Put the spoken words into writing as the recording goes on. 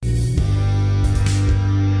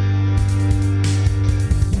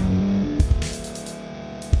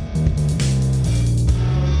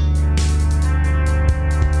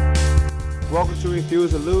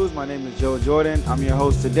Refuse to Lose. My name is Joe Jordan. I'm your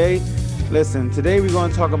host today. Listen, today we're going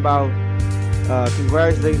to talk about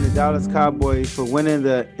congratulating the Dallas Cowboys for winning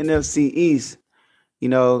the NFC East.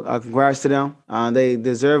 Congrats to them. They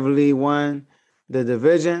deservedly won the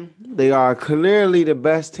division. They are clearly the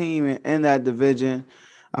best team in that division.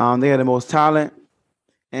 They had the most talent,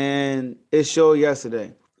 and it showed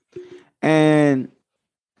yesterday. And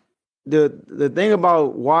the thing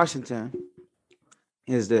about Washington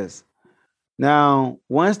is this. Now,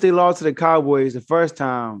 once they lost to the Cowboys the first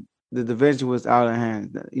time, the division was out of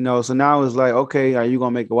hand. So now it's like, okay, are you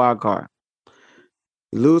going to make a wild card?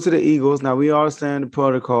 You lose to the Eagles. Now, we understand the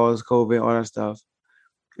protocols, COVID, all that stuff.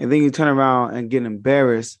 And then you turn around and get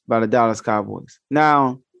embarrassed by the Dallas Cowboys.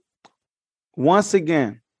 Now, once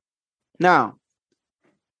again,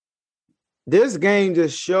 this game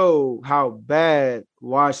just showed how bad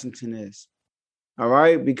Washington is. All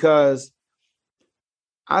right? Because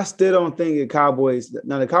I still don't think the Cowboys –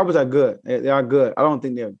 now, the Cowboys are good. They are good. I don't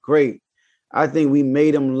think they're great. I think we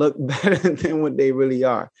made them look better than what they really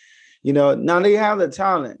are. Now they have the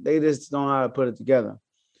talent. They just don't know how to put it together.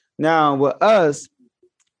 Now, with us,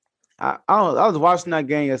 I was watching that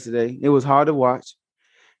game yesterday. It was hard to watch.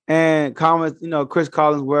 And comments, Chris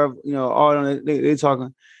Collins, wherever, all they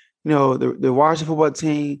talking, the Washington football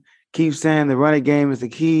team keeps saying the running game is the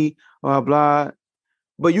key, blah, blah.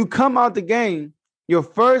 But you come out the game, your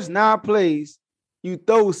first 9 plays, you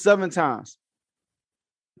throw 7 times.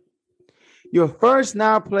 Your first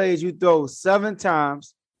 9 plays, you throw 7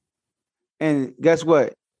 times. And guess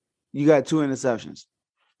what? You got 2 interceptions.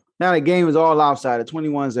 Now the game is all lopsided,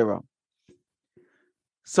 21-0.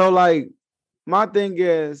 So, my thing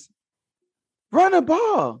is, run the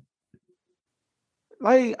ball.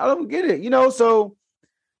 I don't get it. So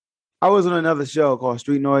I was on another show called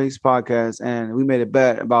Street Noise Podcast, and we made a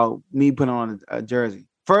bet about me putting on a jersey.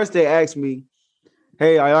 First, they asked me,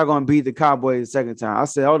 hey, are y'all going to beat the Cowboys the second time? I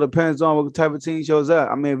said, all depends on what type of team shows up.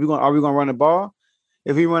 I mean, are we going to run the ball?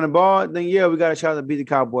 If we run the ball, then, yeah, we got a shot to beat the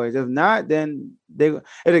Cowboys. If not, then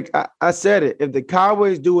I said it. If the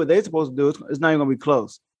Cowboys do what they're supposed to do, it's not even going to be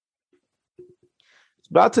close.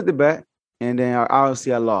 But I took the bet, and then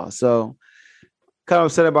obviously I lost. So, kind of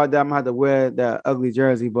upset about that. I'm going to have to wear that ugly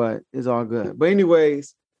jersey, but it's all good. But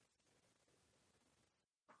anyways,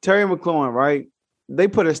 Terry McLaurin, right? They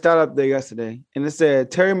put a stat up there yesterday, and it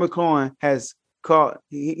said Terry McLaurin has caught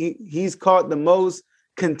he's caught the most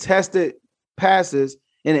contested passes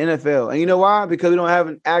in the NFL. And you know why? Because we don't have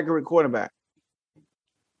an accurate quarterback.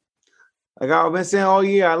 Like I've been saying all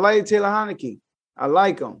year, I like Taylor Heinicke. I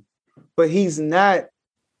like him. But he's not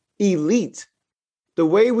elite. The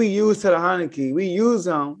way we use Taylor Heinicke, we use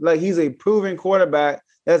him like he's a proven quarterback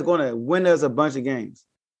that's going to win us a bunch of games.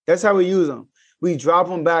 That's how we use him. We drop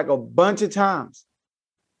him back a bunch of times.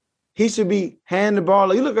 He should be handing the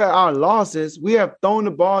ball. You look at our losses, we have thrown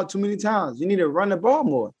the ball too many times. You need to run the ball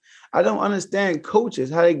more. I don't understand coaches,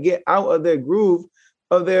 how they get out of their groove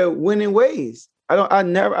of their winning ways. I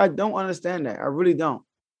don't understand that. I really don't.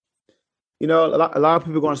 A lot of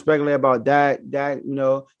people are going to speculate about that. They got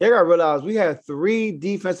to realize we had 3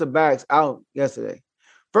 defensive backs out yesterday.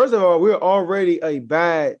 First of all, we're already a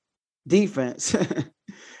bad defense.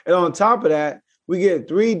 And on top of that, we get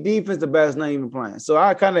 3 defensive backs not even playing. So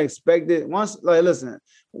I kind of expected listen,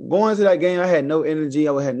 going into that game, I had no energy.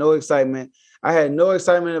 I had no excitement. I had no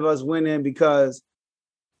excitement of us winning because,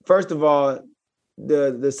 first of all,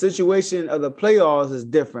 the situation of the playoffs is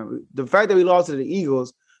different. The fact that we lost to the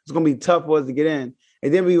Eagles, it's going to be tough for us to get in.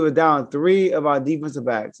 And then we were down 3 of our defensive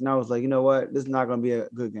backs. And I was like, you know what? This is not going to be a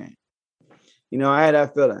good game. I had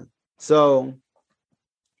that feeling. So,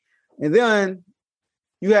 and then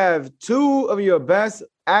you have 2 of your best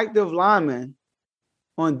active linemen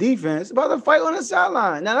on defense about to fight on the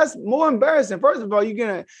sideline. Now, that's more embarrassing. First of all,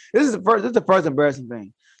 this is the first embarrassing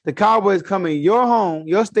thing. The Cowboys come in your home,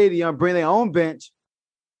 your stadium, bring their own bench,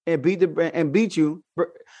 and beat you.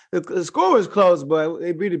 The score was close, but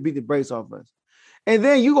they beat the brakes off us. And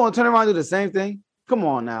then you gonna turn around and do the same thing? Come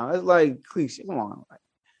on now. It's like cliche.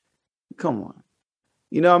 Come on.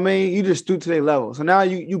 You know what I mean? You just stoop to their level. So now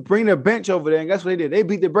you bring the bench over there, and guess what they did? They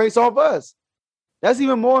beat the brakes off us. That's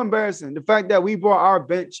even more embarrassing. The fact that we brought our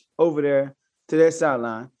bench over there to their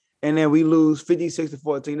sideline, and then we lose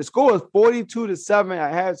 56-14. The score was 42-7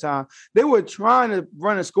 at halftime. They were trying to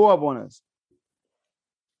run a score up on us.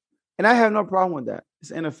 And I have no problem with that.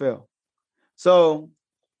 It's NFL. So,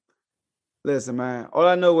 listen, man. All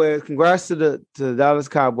I know is congrats to the Dallas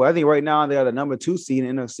Cowboys. I think right now they are the number 2 seed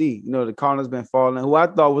in the NFC. The Cardinals been falling, who I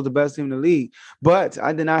thought was the best team in the league. But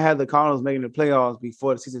I did not have the Cardinals making the playoffs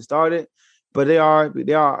before the season started. But they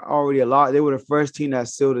are already a lot. They were the first team that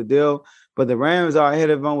sealed the deal. but the Rams are ahead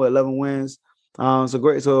of them with 11 wins. But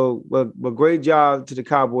great job to the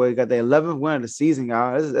Cowboys. Got the 11th win of the season,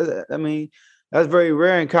 guys. That's very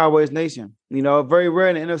rare in Cowboys Nation. Very rare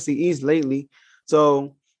in the NFC East lately.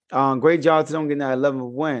 So, great job to them getting that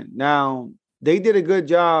 11th win. Now, they did a good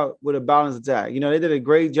job with a balanced attack. They did a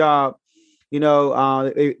great job. They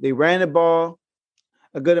ran the ball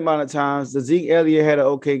a good amount of times. The Zeke Elliott had an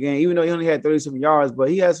okay game, even though he only had 37 yards, but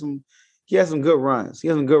he had some good runs. He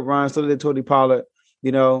had some good runs. So did Tony Pollard,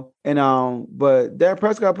 but Dak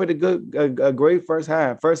Prescott played a great first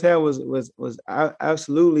half. First half was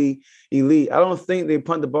absolutely elite. I don't think they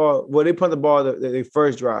punt the ball. Well, they punt the ball the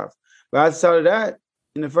first drive, but outside of that,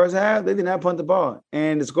 in the first half, they did not punt the ball,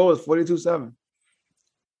 and the score was 42-7.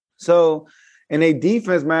 So, and their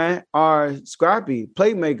defense, man, are scrappy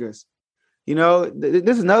playmakers.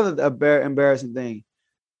 This is another embarrassing thing.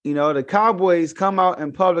 The Cowboys come out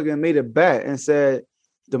in public and made a bet and said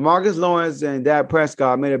DeMarcus Lawrence and Dak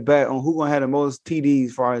Prescott made a bet on who's going to have the most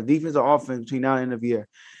TDs for our defense or offense between now and the end of the year.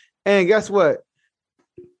 And guess what?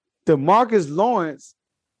 DeMarcus Lawrence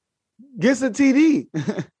gets a TD.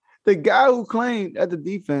 The guy who claimed that the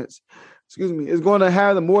defense, is going to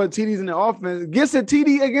have the more TDs in the offense gets a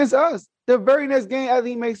TD against us the very next game after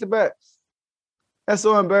he makes the bet. That's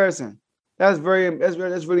so embarrassing. That's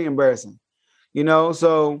really embarrassing.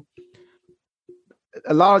 So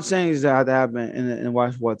a lot of changes that have to happen in the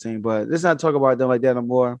Washington football team, but let's not talk about them like that no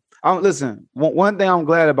more. Listen, one thing I'm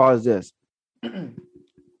glad about is this.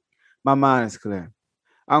 My mind is clear.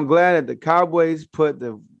 I'm glad that the Cowboys put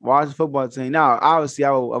the Washington football team. Now, obviously,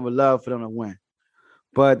 I would love for them to win.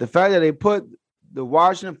 But the fact that they put the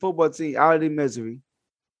Washington football team out of the misery,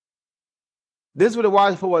 this is what the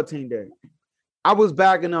Washington football team did. I was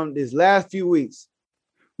backing them these last few weeks.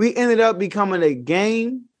 We ended up becoming a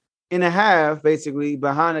game and a half, basically,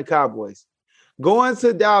 behind the Cowboys. Going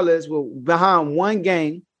to Dallas, we're behind one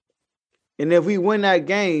game. And if we win that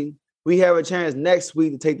game, we have a chance next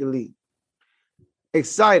week to take the lead.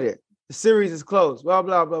 Excited. The series is close. Blah,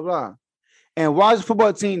 blah, blah, blah. And Washington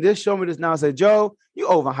football team just showed me this now and said, Joe, you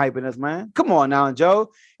overhyping us, man. Come on now, Joe.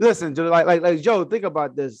 Listen, Joe, like Joe, think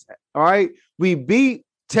about this. All right. We beat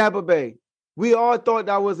Tampa Bay. We all thought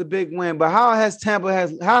that was a big win, but how have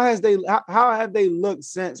they looked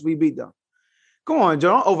since we beat them? Come on,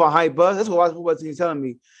 Joe, don't overhype us. That's what Washington football team is telling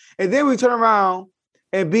me. And then we turn around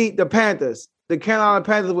and beat the Panthers, the Carolina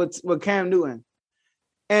Panthers with Cam Newton.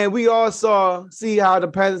 And we all see how the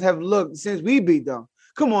Panthers have looked since we beat them.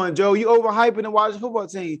 Come on, Joe, you overhyping the Washington football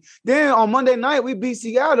team. Then on Monday night, we beat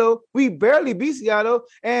Seattle. We barely beat Seattle,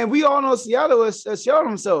 and we all know Seattle has shown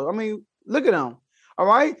themselves. I mean, look at them. All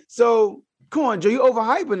right, so come on, Joe, you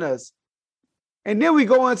overhyping us. And then we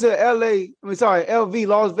go into LV,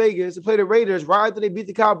 Las Vegas, to play the Raiders right after they beat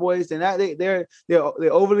the Cowboys. And they're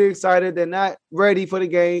overly excited. They're not ready for the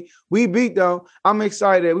game. We beat them. I'm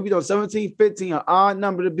excited. We beat them 17-15, an odd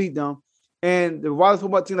number to beat them. And the Washington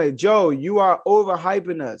football team like, Joe, you are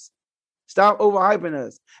overhyping us. Stop overhyping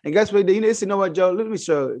us. And guess what? You know what, Joe? Let me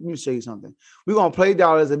show you something. We're gonna play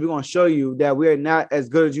Dallas, and we're gonna show you that we're not as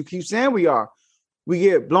good as you keep saying we are. We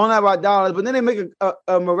get blown out by Dallas, but then they make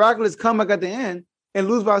a miraculous comeback at the end and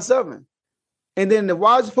lose by 7. And then the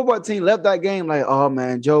Washington football team left that game like, oh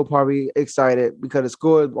man, Joe probably excited because the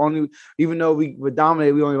score only, even though we were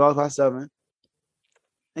dominated, we only lost by 7.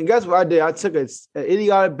 And guess what I did? I took an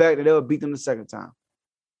idiotic bet that they would beat them the second time.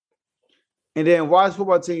 And then Washington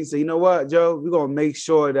football team said, you know what, Joe? We're going to make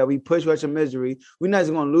sure that we push Russian misery. We're not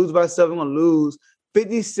just going to lose by 7. We're going to lose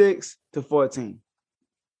 56-14.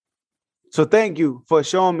 So thank you for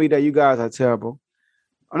showing me that you guys are terrible.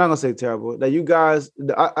 I'm not going to say terrible. That you guys,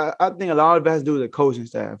 I think a lot of it has to do with the coaching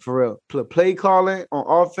staff, for real. Play calling on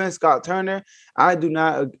offense, Scott Turner. I'm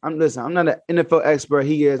not an NFL expert.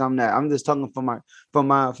 He is, I'm not. I'm just talking from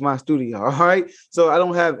my studio, all right? So I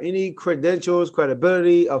don't have any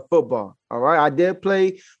credibility of football, all right? I did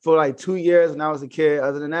play for like 2 years when I was a kid.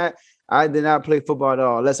 Other than that, I did not play football at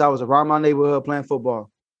all, unless I was around my neighborhood playing football.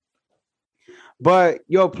 But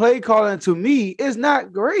your play calling to me is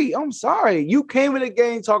not great. I'm sorry. You came in the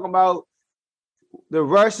game talking about the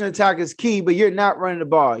Russian attack is key, but you're not running the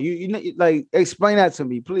ball. You like explain that to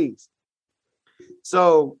me, please.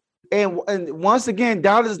 So, and once again,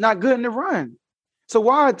 Dallas is not good in the run. So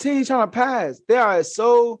why are teams trying to pass? They are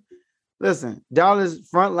listen, Dallas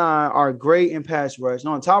front line are great in pass rush.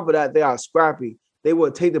 And on top of that, they are scrappy. They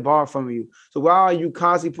will take the ball from you. So why are you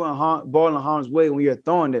constantly putting ball in harm's way when you're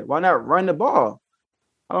throwing it? Why not run the ball?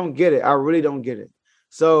 I don't get it. I really don't get it.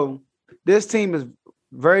 So this team is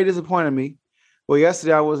very disappointing me. Well,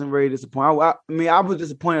 yesterday I wasn't very disappointed. I was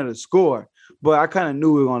disappointed in the score, but I kind of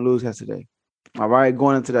knew we were going to lose yesterday. All right,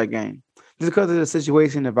 going into that game. just because of the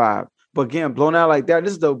situation, the vibe. But again, blown out like that.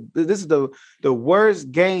 This is the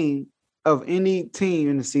worst game of any team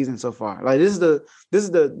in the season so far. Like this is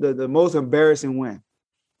the most embarrassing win,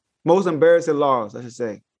 most embarrassing loss, I should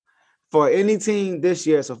say, for any team this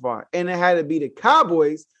year so far. And it had to be the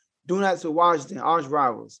Cowboys doing that to Washington, arch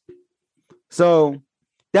rivals. So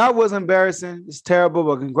that was embarrassing. It's terrible,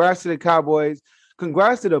 but congrats to the Cowboys.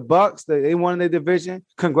 Congrats to the Bucks. They won their division.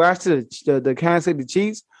 Congrats to the Kansas City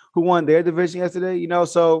Chiefs, who won their division yesterday.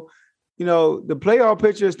 So, the playoff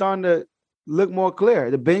picture is starting to look more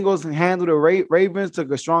clear. The Bengals handled the Ravens,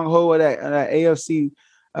 took a strong hold of that AFC,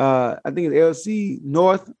 I think it's AFC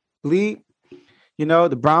North lead.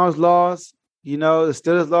 The Browns lost. The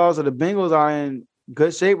Steelers lost. So the Bengals are in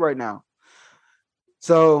good shape right now.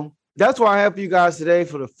 So that's what I have for you guys today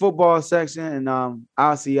for the football section. And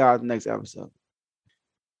I'll see y'all in the next episode.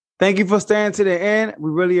 Thank you for staying to the end.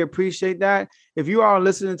 We really appreciate that. If you are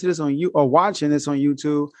listening to this on you or watching this on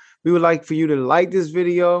YouTube, we would like for you to like this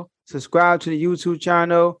video, subscribe to the YouTube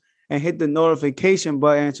channel, and hit the notification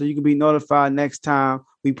button so you can be notified next time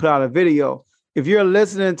we put out a video. If you're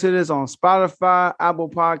listening to this on Spotify, Apple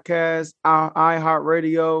Podcasts,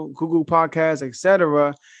 iHeartRadio, Google Podcasts,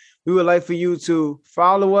 etc., we would like for you to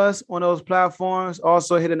follow us on those platforms.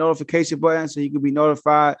 Also, hit the notification button so you can be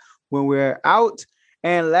notified when we're out.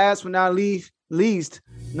 And last but not least,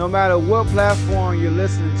 no matter what platform you're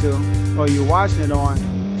listening to or you're watching it on,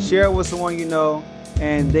 share it with someone you know,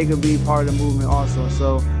 and they could be part of the movement also.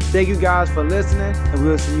 So thank you guys for listening, and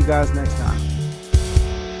we'll see you guys next time.